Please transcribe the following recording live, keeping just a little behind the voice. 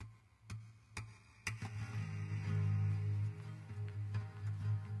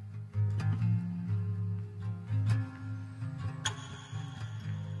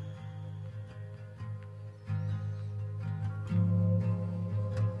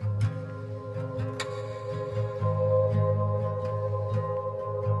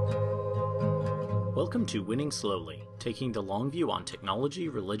Welcome to Winning Slowly, taking the long view on technology,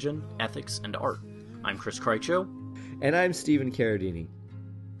 religion, ethics, and art. I'm Chris Krycho. And I'm Stephen Carradini.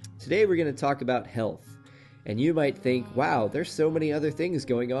 Today we're going to talk about health. And you might think, wow, there's so many other things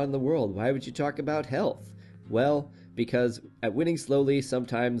going on in the world. Why would you talk about health? Well, because at Winning Slowly,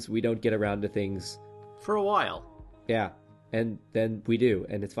 sometimes we don't get around to things. For a while. Yeah, and then we do,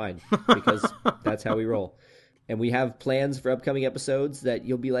 and it's fine, because that's how we roll. And we have plans for upcoming episodes that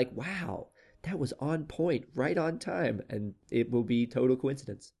you'll be like, wow, that was on point, right on time, and it will be total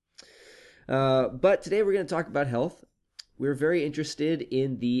coincidence. But today we're going to talk about health. We're very interested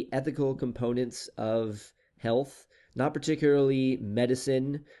in the ethical components of health, not particularly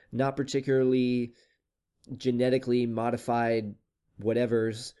medicine, not particularly genetically modified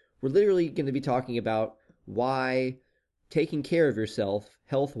whatevers. We're literally going to be talking about why taking care of yourself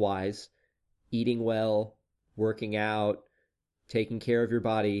health-wise, eating well, working out, taking care of your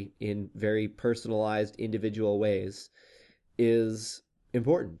body in very personalized, individual ways is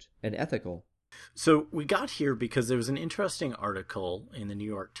important and ethical. So we got here because there was an interesting article in the New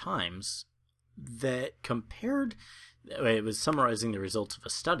York Times that compared, it was summarizing the results of a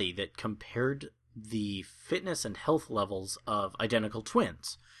study that compared the fitness and health levels of identical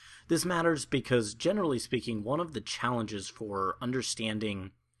twins. This matters because, generally speaking, one of the challenges for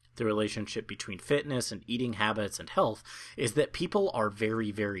understanding the relationship between fitness and eating habits and health is that people are very,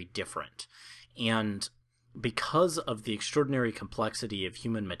 very different. And because of the extraordinary complexity of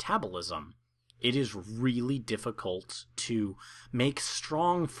human metabolism, it is really difficult to make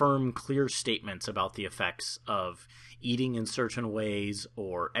strong, firm, clear statements about the effects of eating in certain ways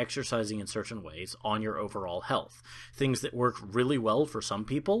or exercising in certain ways on your overall health. Things that work really well for some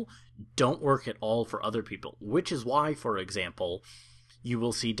people don't work at all for other people, which is why, for example, you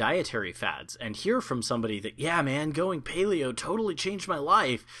will see dietary fads and hear from somebody that, yeah, man, going paleo totally changed my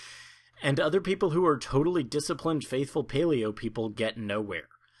life. And other people who are totally disciplined, faithful paleo people get nowhere.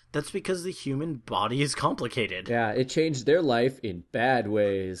 That's because the human body is complicated. Yeah, it changed their life in bad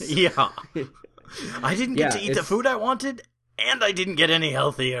ways. Yeah. I didn't get to eat the food I wanted, and I didn't get any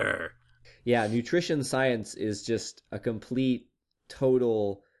healthier. Yeah, nutrition science is just a complete,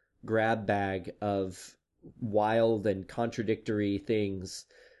 total grab bag of wild and contradictory things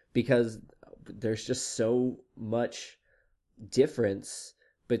because there's just so much difference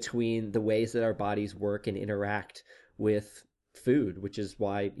between the ways that our bodies work and interact with food, which is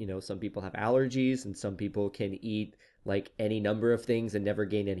why, some people have allergies and some people can eat like any number of things and never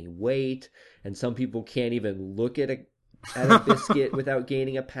gain any weight, and some people can't even look at a biscuit without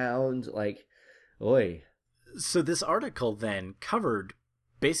gaining a pound. Like, oi. So this article then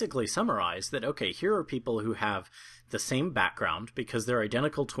basically summarized that, okay, here are people who have the same background because they're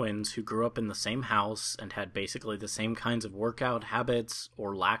identical twins who grew up in the same house and had basically the same kinds of workout habits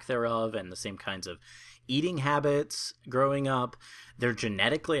or lack thereof and the same kinds of eating habits growing up. They're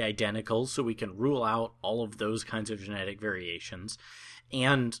genetically identical, so we can rule out all of those kinds of genetic variations.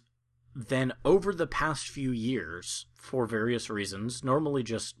 And then over the past few years, for various reasons, normally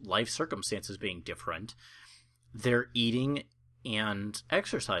just life circumstances being different, their eating and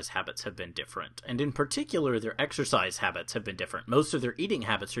exercise habits have been different. And in particular, their exercise habits have been different. Most of their eating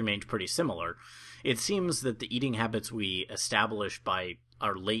habits remained pretty similar. It seems that the eating habits we established by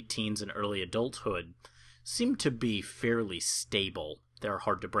our late teens and early adulthood seem to be fairly stable. They're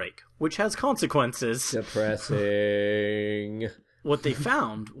hard to break, which has consequences. Depressing. What they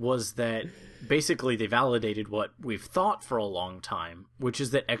found was that basically they validated what we've thought for a long time, which is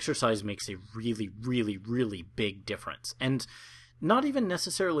that exercise makes a really, really, really big difference. And not even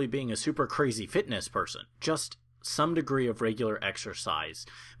necessarily being a super crazy fitness person, just some degree of regular exercise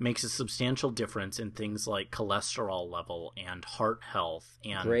makes a substantial difference in things like cholesterol level and heart health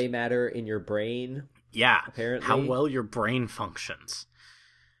and gray matter in your brain. Yeah, apparently. How well your brain functions.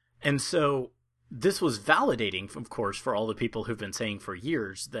 And so this was validating, of course, for all the people who've been saying for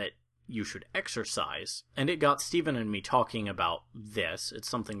years that you should exercise. And it got Stephen and me talking about this. It's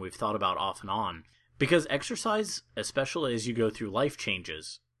something we've thought about off and on. Because exercise, especially as you go through life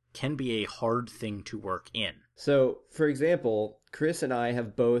changes, can be a hard thing to work in. So, for example, Chris and I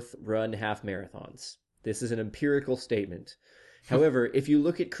have both run half marathons. This is an empirical statement. However, if you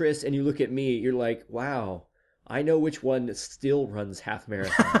look at Chris and you look at me, you're like, wow, I know which one still runs half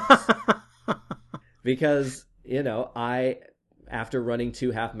marathons. Because, I, after running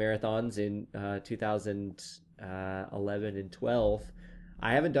 2 half marathons in 2011 and 12,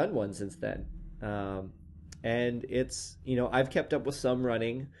 I haven't done one since then. And it's, I've kept up with some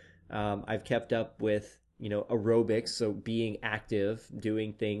running. I've kept up with, aerobics, so being active,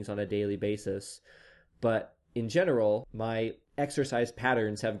 doing things on a daily basis. But in general, my exercise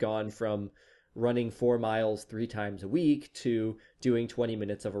patterns have gone from running 4 miles 3 times a week to doing 20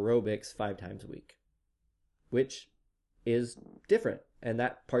 minutes of aerobics 5 times a week, which is different. And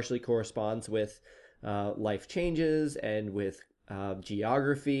that partially corresponds with life changes and with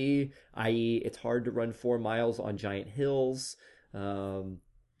geography, i.e. it's hard to run 4 miles on giant hills.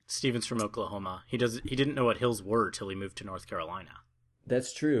 Steven's from Oklahoma. He didn't know what hills were till he moved to North Carolina.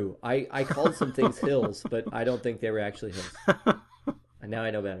 That's true. I called some things hills, but I don't think they were actually hills. And now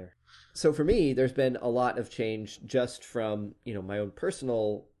I know better. So for me, there's been a lot of change just from, my own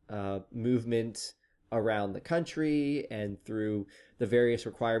personal movement around the country and through the various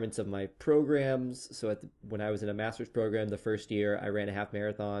requirements of my programs. So when I was in a master's program, the first year I ran a half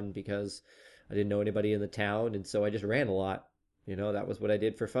marathon because I didn't know anybody in the town. And so I just ran a lot. That was what I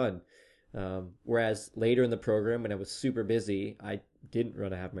did for fun. Whereas later in the program, when I was super busy, I didn't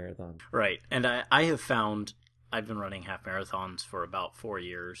run a half marathon. Right. And I have found I've been running half marathons for about 4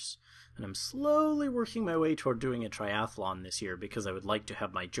 years, and I'm slowly working my way toward doing a triathlon this year because I would like to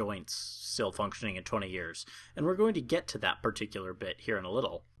have my joints still functioning in 20 years. And we're going to get to that particular bit here in a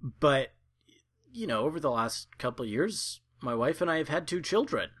little. But, over the last couple of years, my wife and I have had 2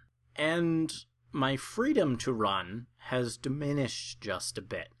 children, and my freedom to run has diminished just a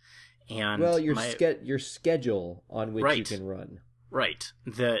bit. And your schedule on which you can run. Right.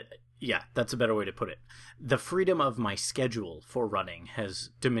 That's a better way to put it. The freedom of my schedule for running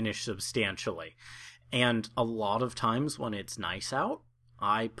has diminished substantially. And a lot of times when it's nice out,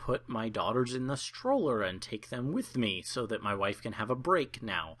 I put my daughters in the stroller and take them with me so that my wife can have a break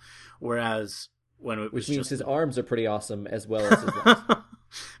now. Whereas when it was Which means his arms are pretty awesome as well as his legs.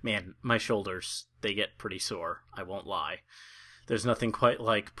 Man, my shoulders, they get pretty sore. I won't lie. There's nothing quite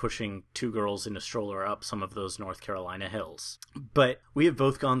like pushing 2 girls in a stroller up some of those North Carolina hills. But we have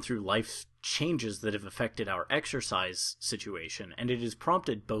both gone through life changes that have affected our exercise situation, and it has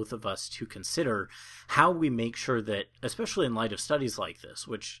prompted both of us to consider how we make sure that, especially in light of studies like this,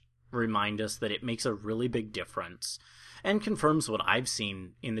 which remind us that it makes a really big difference and confirms what I've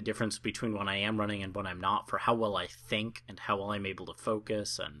seen in the difference between when I am running and when I'm not, for how well I think and how well I'm able to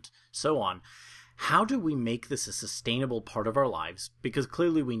focus and so on. How do we make this a sustainable part of our lives? Because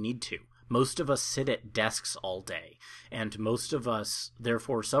clearly we need to. Most of us sit at desks all day, and most of us,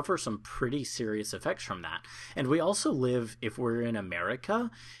 therefore, suffer some pretty serious effects from that. And we also live, if we're in America,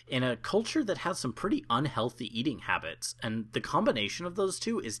 in a culture that has some pretty unhealthy eating habits, and the combination of those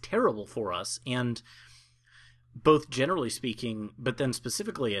two is terrible for us, and both generally speaking, but then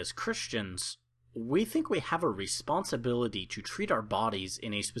specifically as Christians, we think we have a responsibility to treat our bodies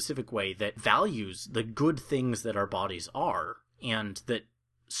in a specific way that values the good things that our bodies are and that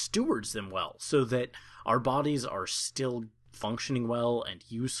stewards them well so that our bodies are still functioning well and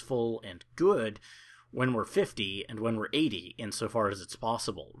useful and good when we're 50 and when we're 80 insofar as it's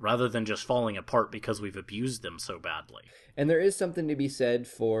possible, rather than just falling apart because we've abused them so badly. And there is something to be said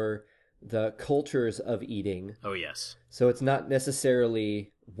for the cultures of eating. Oh, yes. So it's not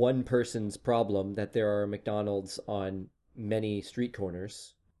necessarily one person's problem that there are McDonald's on many street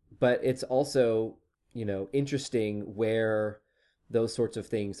corners, but it's also, interesting where those sorts of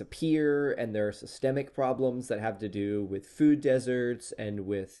things appear, and there are systemic problems that have to do with food deserts and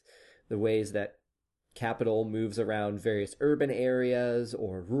with the ways that capital moves around various urban areas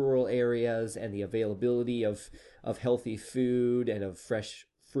or rural areas and the availability of healthy food and of fresh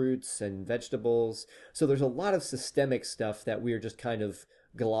fruits and vegetables. So there's a lot of systemic stuff that we are just kind of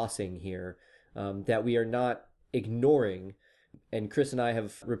glossing here, that we are not ignoring. And Chris and I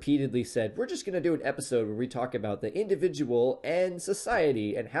have repeatedly said, we're just going to do an episode where we talk about the individual and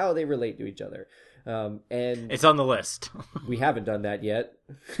society and how they relate to each other. And it's on the list. We haven't done that yet.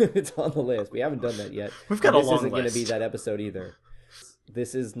 It's on the list. We haven't done that yet. We've got a long list. This isn't going to be that episode either.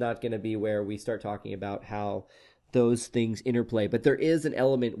 This is not going to be where we start talking about how those things interplay. But there is an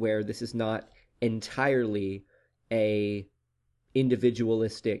element where this is not entirely a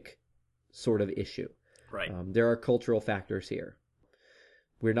individualistic sort of issue. Right. There are cultural factors here.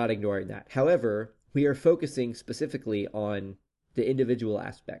 We're not ignoring that. However, we are focusing specifically on the individual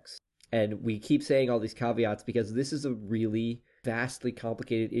aspects. And we keep saying all these caveats because this is a really vastly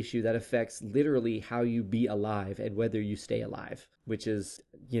complicated issue that affects literally how you be alive and whether you stay alive, which is,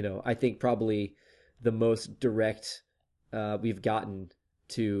 I think probably the most direct we've gotten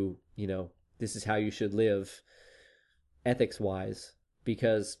to, this is how you should live ethics-wise,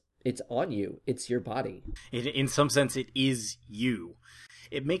 because it's on you. It's your body. In some sense, it is you.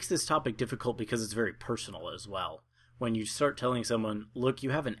 It makes this topic difficult because it's very personal as well. When you start telling someone, look,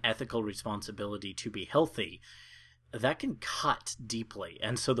 you have an ethical responsibility to be healthy, that can cut deeply.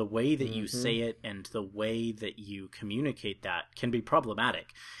 And so the way that you say it and the way that you communicate that can be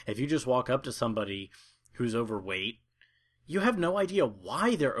problematic. If you just walk up to somebody who's overweight, you have no idea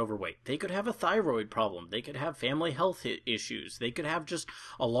why they're overweight. They could have a thyroid problem. They could have family health issues. They could have just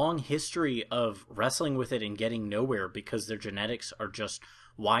a long history of wrestling with it and getting nowhere because their genetics are just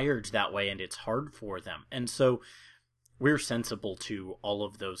wired that way and it's hard for them. And so we're sensible to all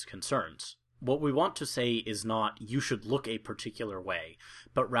of those concerns. What we want to say is not you should look a particular way,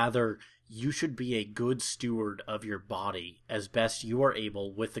 but rather you should be a good steward of your body as best you are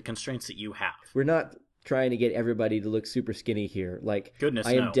able with the constraints that you have. We're not trying to get everybody to look super skinny here. Like, goodness,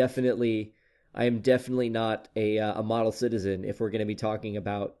 I am no. definitely not a model citizen if we're going to be talking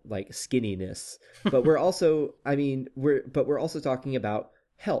about like skinniness. But we're also, we're also talking about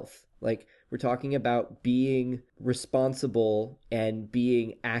health. Like, we're talking about being responsible and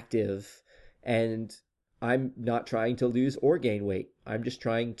being active. And I'm not trying to lose or gain weight. I'm just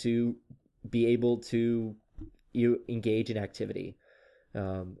trying to be able to engage in activity.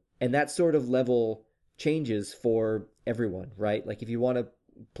 And that sort of level changes for everyone, right? Like, if you want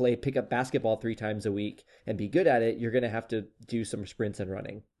to pick up basketball 3 times a week and be good at it, you're going to have to do some sprints and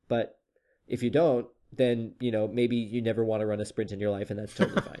running. But if you don't, then, maybe you never want to run a sprint in your life, and that's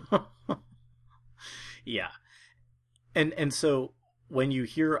totally fine. Yeah. And so when you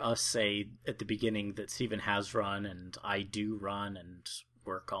hear us say at the beginning that Stephen has run and I do run and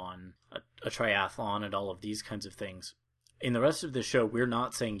work on a triathlon and all of these kinds of things, in the rest of the show, we're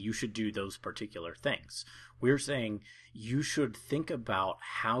not saying you should do those particular things. We're saying you should think about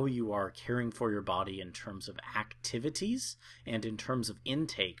how you are caring for your body in terms of activities and in terms of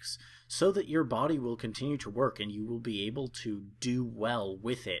intakes so that your body will continue to work and you will be able to do well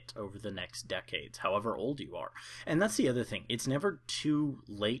with it over the next decades, however old you are. And that's the other thing. It's never too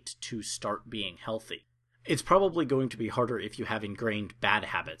late to start being healthy. It's probably going to be harder if you have ingrained bad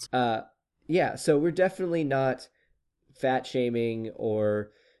habits. Yeah, so we're definitely not fat shaming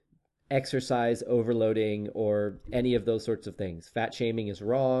or exercise overloading or any of those sorts of things. Fat shaming is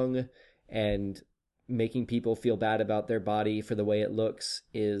wrong, and making people feel bad about their body for the way it looks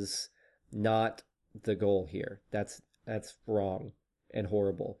is not the goal here. That's wrong and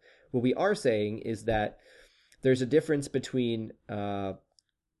horrible. What we are saying is that there's a difference between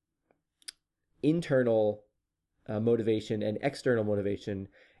internal motivation and external motivation,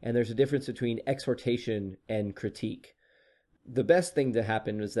 and there's a difference between exhortation and critique. The best thing to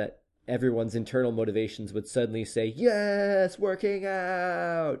happen was that everyone's internal motivations would suddenly say, yes, working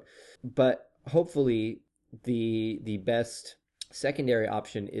out. But hopefully the best secondary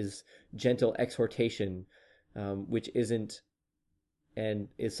option is gentle exhortation, which isn't and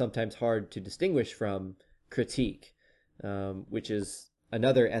is sometimes hard to distinguish from critique, which is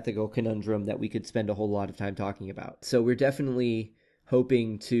another ethical conundrum that we could spend a whole lot of time talking about. So we're definitely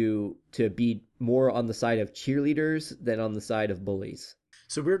hoping to be more on the side of cheerleaders than on the side of bullies.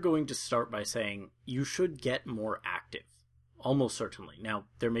 So we're going to start by saying you should get more active, almost certainly. Now,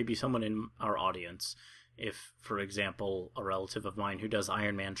 there may be someone in our audience, if, for example, a relative of mine who does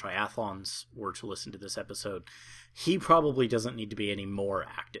Ironman triathlons were to listen to this episode, he probably doesn't need to be any more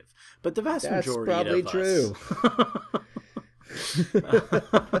active. But the vast majority of us... true.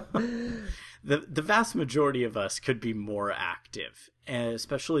 The vast majority of us could be more active,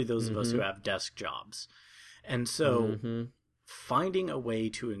 especially those of us who have desk jobs. And so finding a way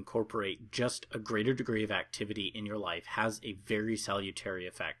to incorporate just a greater degree of activity in your life has a very salutary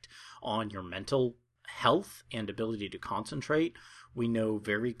effect on your mental health and ability to concentrate. We know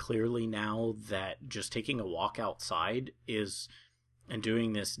very clearly now that just taking a walk outside and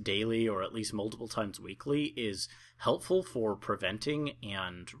doing this daily or at least multiple times weekly is helpful for preventing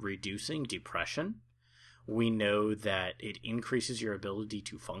and reducing depression. We know that it increases your ability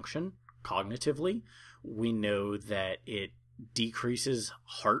to function cognitively. We know that it decreases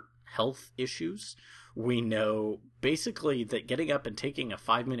heart health issues. We know basically that getting up and taking a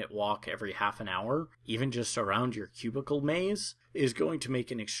 5-minute walk every half an hour, even just around your cubicle maze, is going to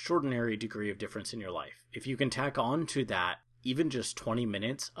make an extraordinary degree of difference in your life. If you can tack on to that even just 20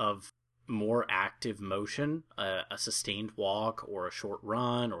 minutes of more active motion, a sustained walk or a short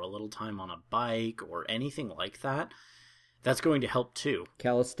run or a little time on a bike or anything like that, that's going to help too.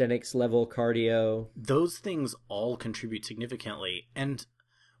 Calisthenics level cardio. Those things all contribute significantly. And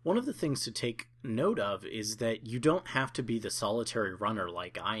one of the things to take note of is that you don't have to be the solitary runner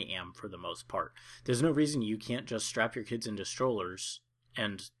like I am for the most part. There's no reason you can't just strap your kids into strollers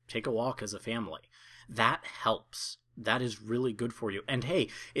and take a walk as a family. That helps. That is really good for you. And hey,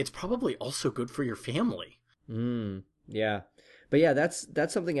 it's probably also good for your family. Yeah. But yeah, that's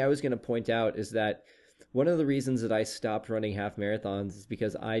something I was going to point out, is that One of the reasons that I stopped running half marathons is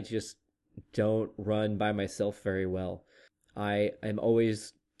because I just don't run by myself very well. I am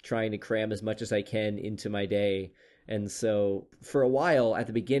always trying to cram as much as I can into my day. And so for a while at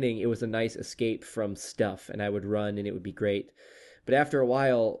the beginning, it was a nice escape from stuff, and I would run and it would be great. But after a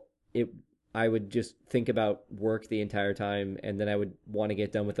while, it I would just think about work the entire time, and then I would want to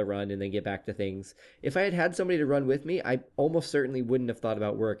get done with the run and then get back to things. If I had had somebody to run with me, I almost certainly wouldn't have thought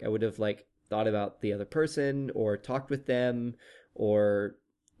about work. I would have like thought about the other person or talked with them or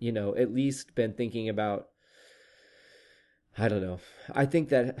at least been thinking about, I don't know. I think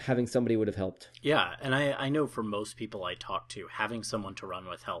that having somebody would have helped. Yeah, and I know for most people I talk to, having someone to run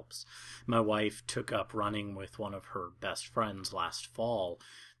with helps. My wife took up running with one of her best friends last fall,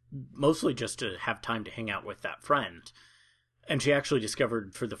 mostly just to have time to hang out with that friend. And she actually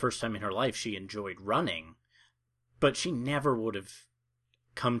discovered for the first time in her life she enjoyed running, but she never would have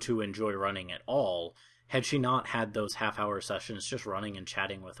come to enjoy running at all had she not had those half-hour sessions just running and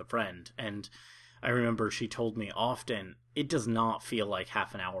chatting with a friend. And I remember she told me often, it does not feel like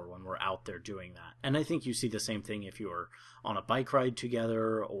half an hour when we're out there doing that. And I think you see the same thing if you're on a bike ride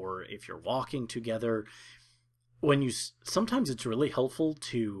together or if you're walking together. Sometimes it's really helpful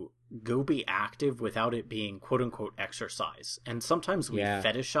to go be active without it being quote unquote exercise. And sometimes we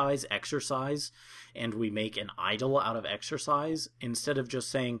fetishize exercise and we make an idol out of exercise instead of just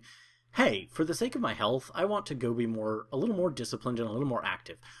saying, hey, for the sake of my health, I want to go be a little more disciplined and a little more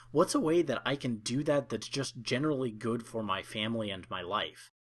active. What's a way that I can do that that's just generally good for my family and my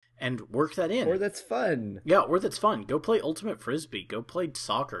life? And work that in. Or that's fun. Yeah, or that's fun. Go play Ultimate Frisbee. Go play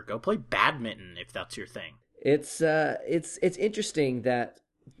soccer. Go play badminton if that's your thing. It's interesting that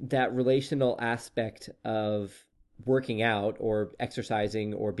relational aspect of working out or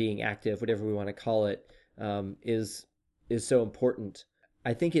exercising or being active, whatever we want to call it, is so important.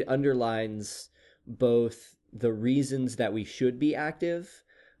 I think it underlines both the reasons that we should be active,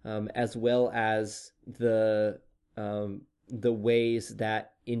 as well as the ways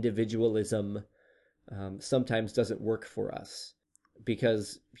that individualism sometimes doesn't work for us.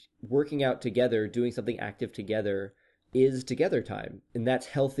 Because working out together, doing something active together, is together time, and that's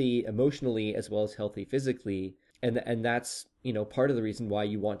healthy emotionally as well as healthy physically. And that's part of the reason why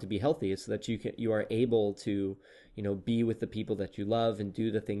you want to be healthy is so that you are able to be with the people that you love and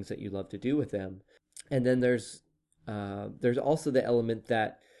do the things that you love to do with them. And then there's also the element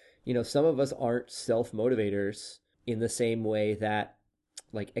that some of us aren't self-motivators in the same way that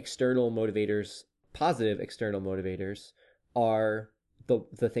like external motivators, positive external motivators, are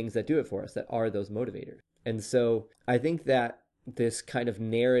the things that do it for us, that are those motivators. And so I think that this kind of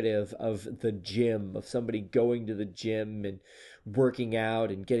narrative of the gym, of somebody going to the gym and working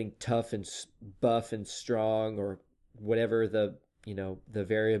out and getting tough and buff and strong, or whatever the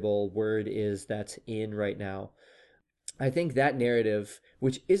variable word is that's in right now. I think that narrative,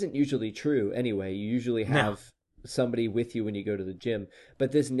 which isn't usually true anyway, you usually have somebody with you when you go to the gym,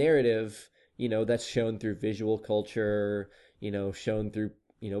 but this narrative, that's shown through visual culture, shown through,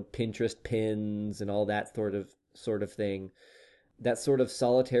 Pinterest pins and all that sort of thing. That sort of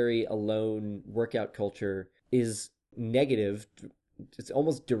solitary, alone workout culture is negative. It's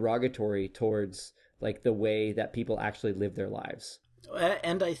almost derogatory towards like the way that people actually live their lives.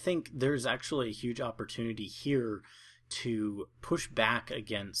 And I think there's actually a huge opportunity here to push back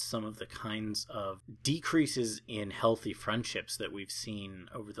against some of the kinds of decreases in healthy friendships that we've seen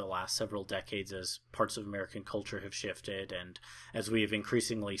over the last several decades as parts of American culture have shifted and as we have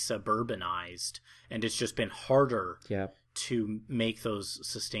increasingly suburbanized, and it's just been harder to make those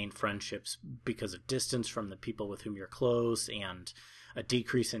sustained friendships because of distance from the people with whom you're close and a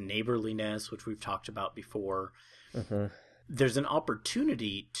decrease in neighborliness, which we've talked about before. There's an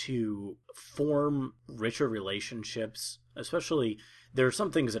opportunity to form richer relationships, especially there are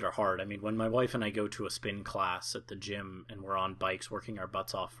some things that are hard. I mean, when my wife and I go to a spin class at the gym and we're on bikes working our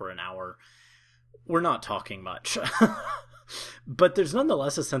butts off for an hour, we're not talking much. But there's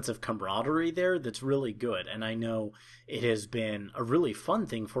nonetheless a sense of camaraderie there that's really good. And I know it has been a really fun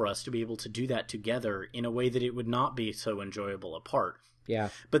thing for us to be able to do that together in a way that it would not be so enjoyable apart. Yeah.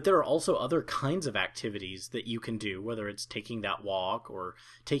 But there are also other kinds of activities that you can do, whether it's taking that walk or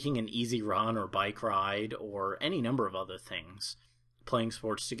taking an easy run or bike ride or any number of other things, playing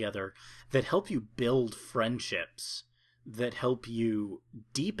sports together, that help you build friendships, that help you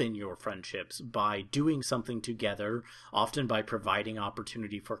deepen your friendships by doing something together, often by providing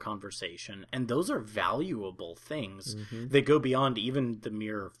opportunity for conversation. And those are valuable things that go beyond even the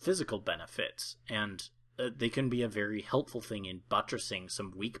mere physical benefits. And they can be a very helpful thing in buttressing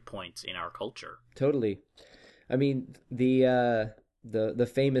some weak points in our culture. Totally. I mean, the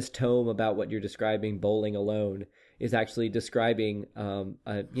the famous tome about what you're describing, Bowling Alone, is actually describing A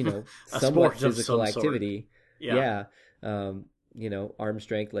somewhat sport of physical some sort. activity. Yeah. Yeah. Arm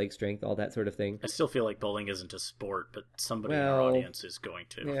strength, leg strength, all that sort of thing. I still feel like bowling isn't a sport, but somebody in our Well, audience is going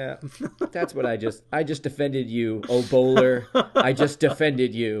to. yeah. That's what I just defended you, oh bowler. I just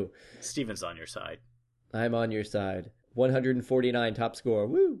defended you. Steven's on your side. I'm on your side. 149 top score.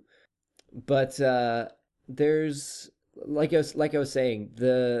 Woo. But there's like I was saying,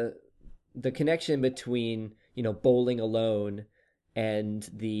 the connection between bowling alone and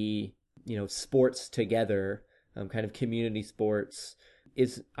the sports together, kind of community sports,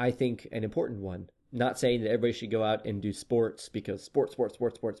 is, I think, an important one. Not saying that everybody should go out and do sports, because sports,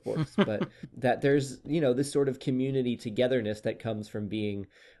 but that there's this sort of community togetherness that comes from being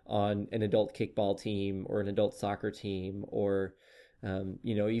on an adult kickball team or an adult soccer team, or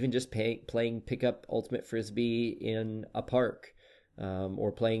even just playing pickup ultimate frisbee in a park,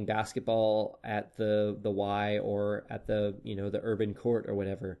 or playing basketball at the Y, or at the urban court or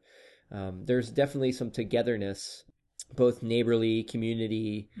whatever. There's definitely some togetherness, both neighborly,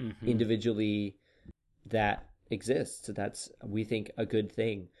 community, individually, that exists. That's, we think, a good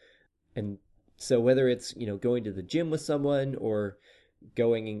thing. And so whether it's going to the gym with someone, or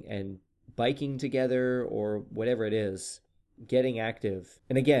going and biking together, or whatever it is, getting active.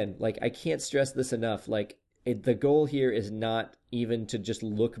 And again, like, I can't stress this enough, like, the goal here is not even to just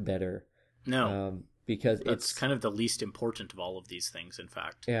look better, No. because That's it's kind of the least important of all of these things, in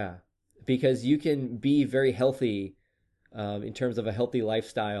fact. yeah, because you can be very healthy, in terms of a healthy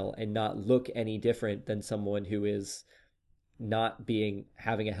lifestyle, and not look any different than someone who is not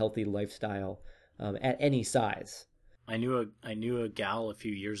having a healthy lifestyle, at any size. I knew a gal a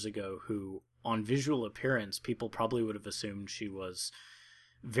few years ago who, on visual appearance, people probably would have assumed she was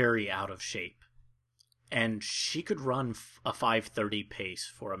very out of shape. And she could run a 5:30 pace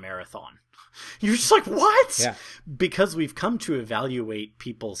for a marathon. You're just like, what? Yeah. Because we've come to evaluate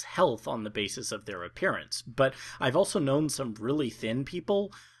people's health on the basis of their appearance. But I've also known some really thin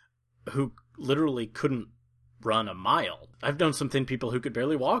people who literally couldn't run a mile. I've known some thin people who could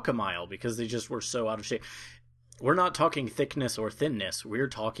barely walk a mile because they just were so out of shape. We're not talking thickness or thinness. We're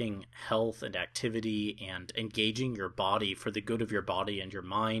talking health and activity and engaging your body for the good of your body and your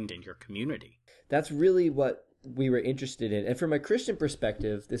mind and your community. That's really what we were interested in. And from a Christian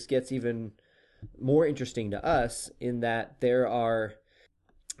perspective, this gets even more interesting to us, in that there are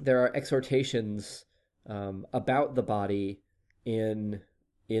exhortations, about the body in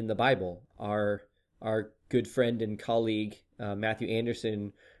the Bible. Our good friend and colleague, Matthew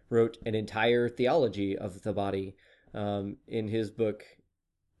Anderson, wrote an entire theology of the body, in his book,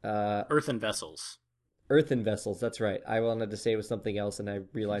 Earthen Vessels. Earthen Vessels. That's right. I wanted to say it was something else, and I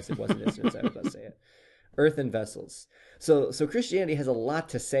realized it wasn't as soon as I was about to say it. Earthen Vessels. So Christianity has a lot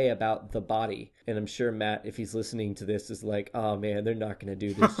to say about the body, and I'm sure Matt, if he's listening to this, is like, oh man, they're not going to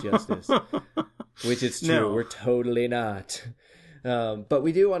do this justice. Which is true. No. We're totally not. But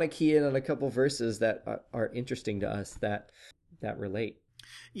we do want to key in on a couple verses that are interesting to us, that relate.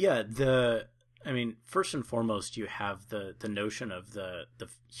 Yeah, first and foremost, you have the notion of the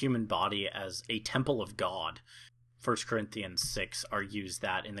human body as a temple of God. 1 Corinthians 6 argues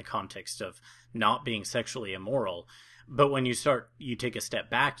that in the context of not being sexually immoral. But when you take a step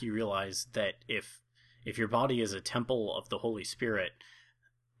back, you realize that if your body is a temple of the Holy Spirit,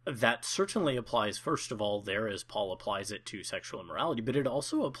 that certainly applies, first of all, there, as Paul applies it to sexual immorality, but it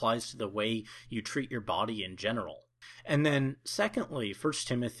also applies to the way you treat your body in general. And then, secondly, 1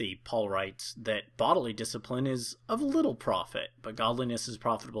 Timothy, Paul writes that bodily discipline is of little profit, but godliness is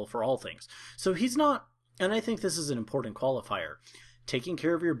profitable for all things. So he's not, and I think this is an important qualifier, taking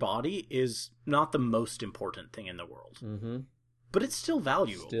care of your body is not the most important thing in the world. Mm-hmm. But it's still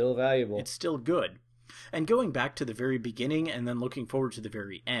valuable. Still valuable. It's still good. And going back to the very beginning and then looking forward to the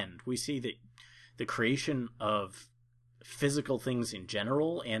very end, we see that the creation of physical things in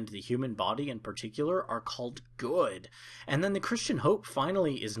general and the human body in particular are called good. And then the Christian hope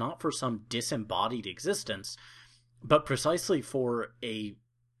finally is not for some disembodied existence, but precisely for a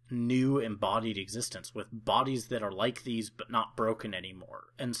new embodied existence with bodies that are like these but not broken anymore.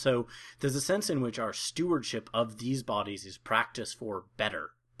 And so there's a sense in which our stewardship of these bodies is practice for better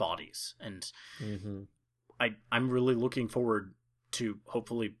bodies. And I'm really looking forward to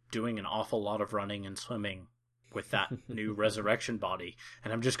hopefully doing an awful lot of running and swimming with that new resurrection body.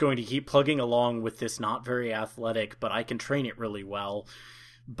 And I'm just going to keep plugging along with this not very athletic, but I can train it really well,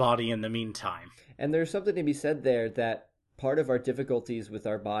 body in the meantime. And there's something to be said there, that part of our difficulties with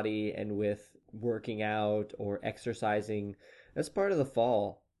our body and with working out or exercising, that's part of the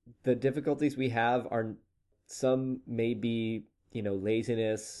fall. The difficulties we have are, some may be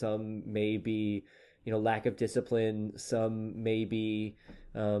laziness, some may be, lack of discipline, some may be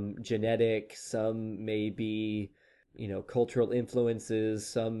genetic, some may be, cultural influences,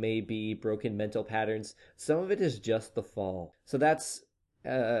 some may be broken mental patterns. Some of it is just the fall. So that's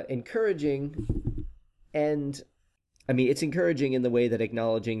encouraging. And I mean, it's encouraging in the way that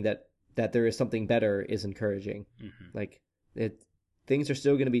acknowledging that there is something better is encouraging. Mm-hmm. Like, things are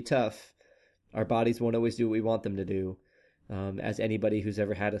still going to be tough. Our bodies won't always do what we want them to do, as anybody who's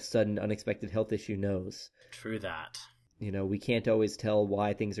ever had a sudden unexpected health issue knows. True that. We can't always tell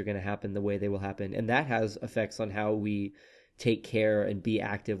why things are going to happen the way they will happen. And that has effects on how we take care and be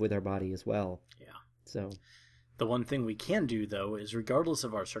active with our body as well. Yeah. So the one thing we can do, though, is regardless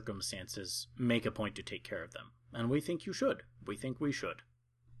of our circumstances, make a point to take care of them. And we think you should. We think we should.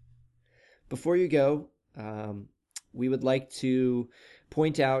 Before you go, we would like to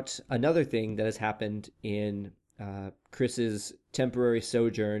point out another thing that has happened in Chris's temporary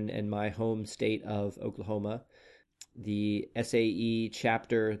sojourn in my home state of Oklahoma. The SAE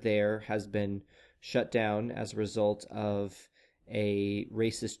chapter there has been shut down as a result of a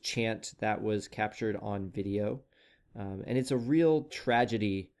racist chant that was captured on video. And it's a real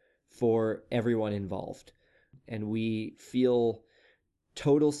tragedy for everyone involved. And we feel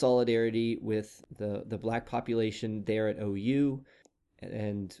total solidarity with the Black population there at OU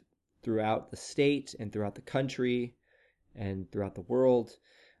and throughout the state and throughout the country and throughout the world.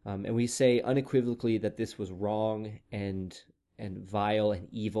 And we say unequivocally that this was wrong and vile and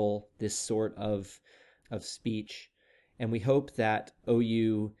evil, this sort of speech. And we hope that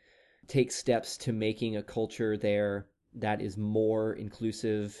OU takes steps to making a culture there that is more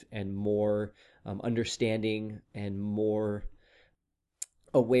inclusive and more understanding and more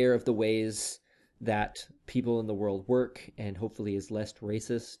aware of the ways that people in the world work, and hopefully is less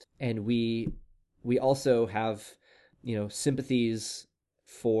racist. And we also have, sympathies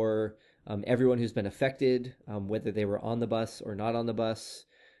for everyone who's been affected, whether they were on the bus or not on the bus,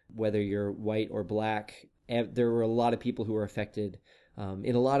 whether you're white or black. There were a lot of people who were affected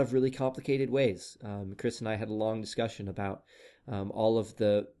in a lot of really complicated ways. Chris and I had a long discussion about all of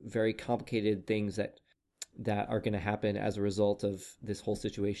the very complicated things that are going to happen as a result of this whole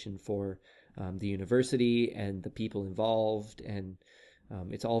situation for the university and the people involved. And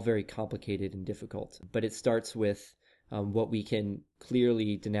it's all very complicated and difficult. But it starts with what we can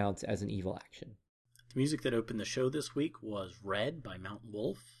clearly denounce as an evil action. The music that opened the show this week was Red by Mountain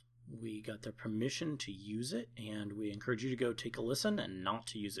Wolf. We got their permission to use it, and we encourage you to go take a listen and not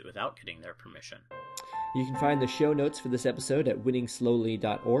to use it without getting their permission. You can find the show notes for this episode at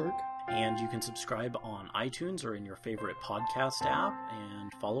winningslowly.org. And you can subscribe on iTunes or in your favorite podcast app,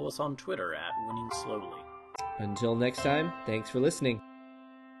 and follow us on Twitter at Winning Slowly. Until next time, thanks for listening.